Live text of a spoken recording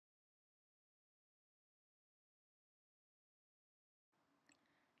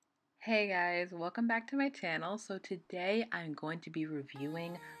Hey guys, welcome back to my channel. So today I'm going to be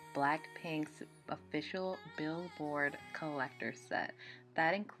reviewing Blackpink's official Billboard collector set.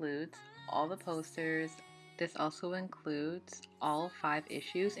 That includes all the posters. This also includes all 5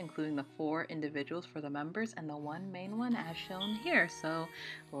 issues, including the 4 individuals for the members and the one main one as shown here. So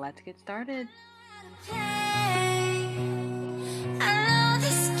let's get started.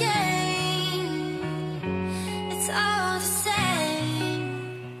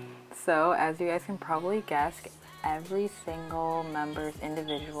 So, as you guys can probably guess, every single member's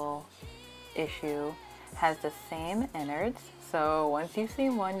individual issue has the same innards. So once you've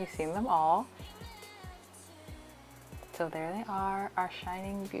seen one, you've seen them all. So there they are, our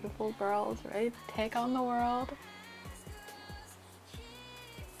shining, beautiful girls, ready to take on the world.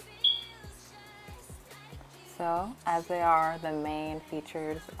 So, as they are the main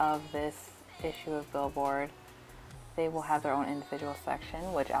features of this issue of Billboard, they will have their own individual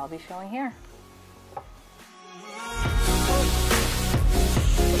section, which I'll be showing here.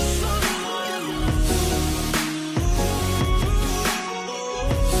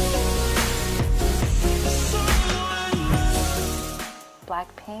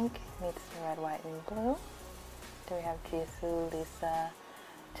 Blackpink meets the red, white, and blue. Do we have Jisoo, Lisa,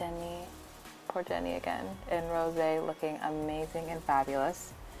 Jennie, poor Jennie again, and Rosé looking amazing and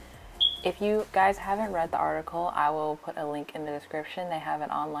fabulous. If you guys haven't read the article, I will put a link in the description. They have an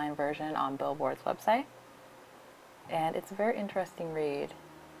online version on Billboard's website, and it's a very interesting read.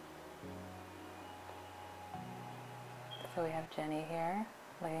 So we have Jennie here,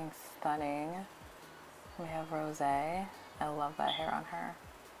 looking stunning. We have Rosé. I love that hair on her.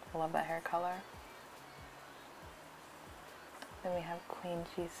 I love that hair color. Then we have Queen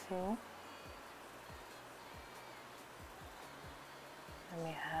Jisoo. And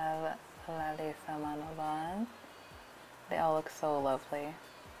we have Larissa Manoban. They all look so lovely.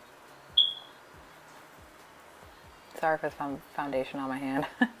 Sorry for the foundation on my hand.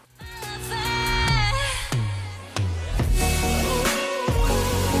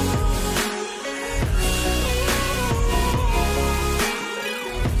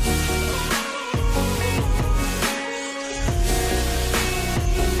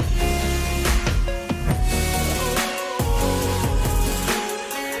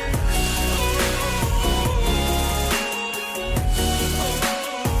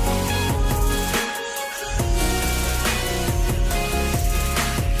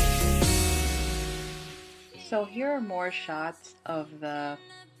 So here are more shots of the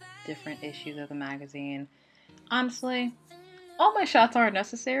different issues of the magazine. Honestly, all my shots aren't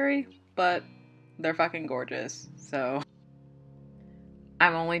necessary, but they're fucking gorgeous. So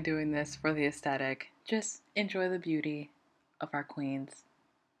I'm only doing this for the aesthetic. Just enjoy the beauty of our queens,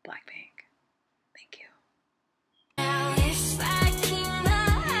 Blackpink. Thank you.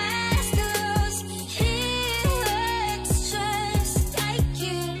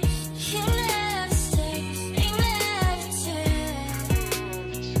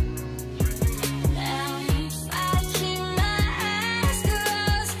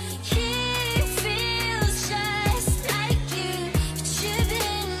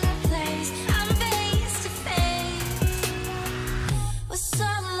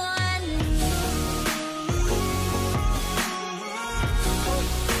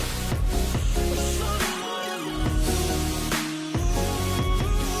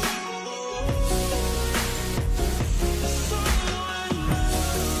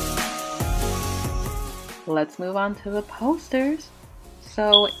 Let's move on to the posters.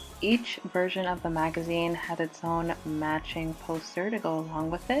 So each version of the magazine has its own matching poster to go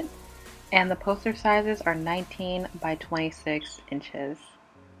along with it, and the poster sizes are 19 by 26 inches.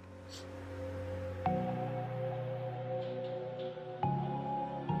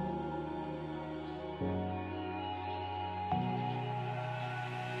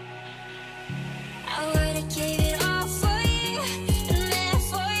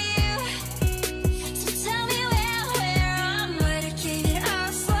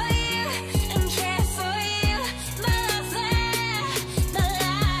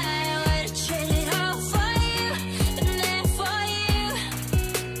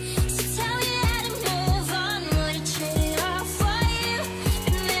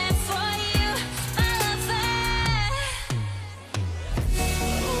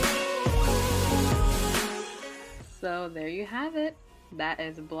 So there you have it. That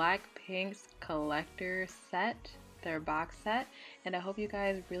is Blackpink's collector set, their box set, and I hope you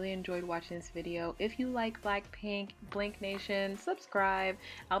guys really enjoyed watching this video. If you like Blackpink, Blink Nation, subscribe.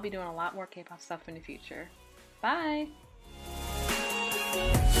 I'll be doing a lot more K-pop stuff in the future. Bye!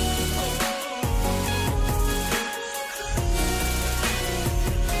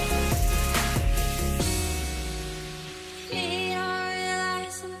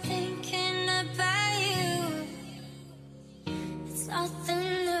 Saw the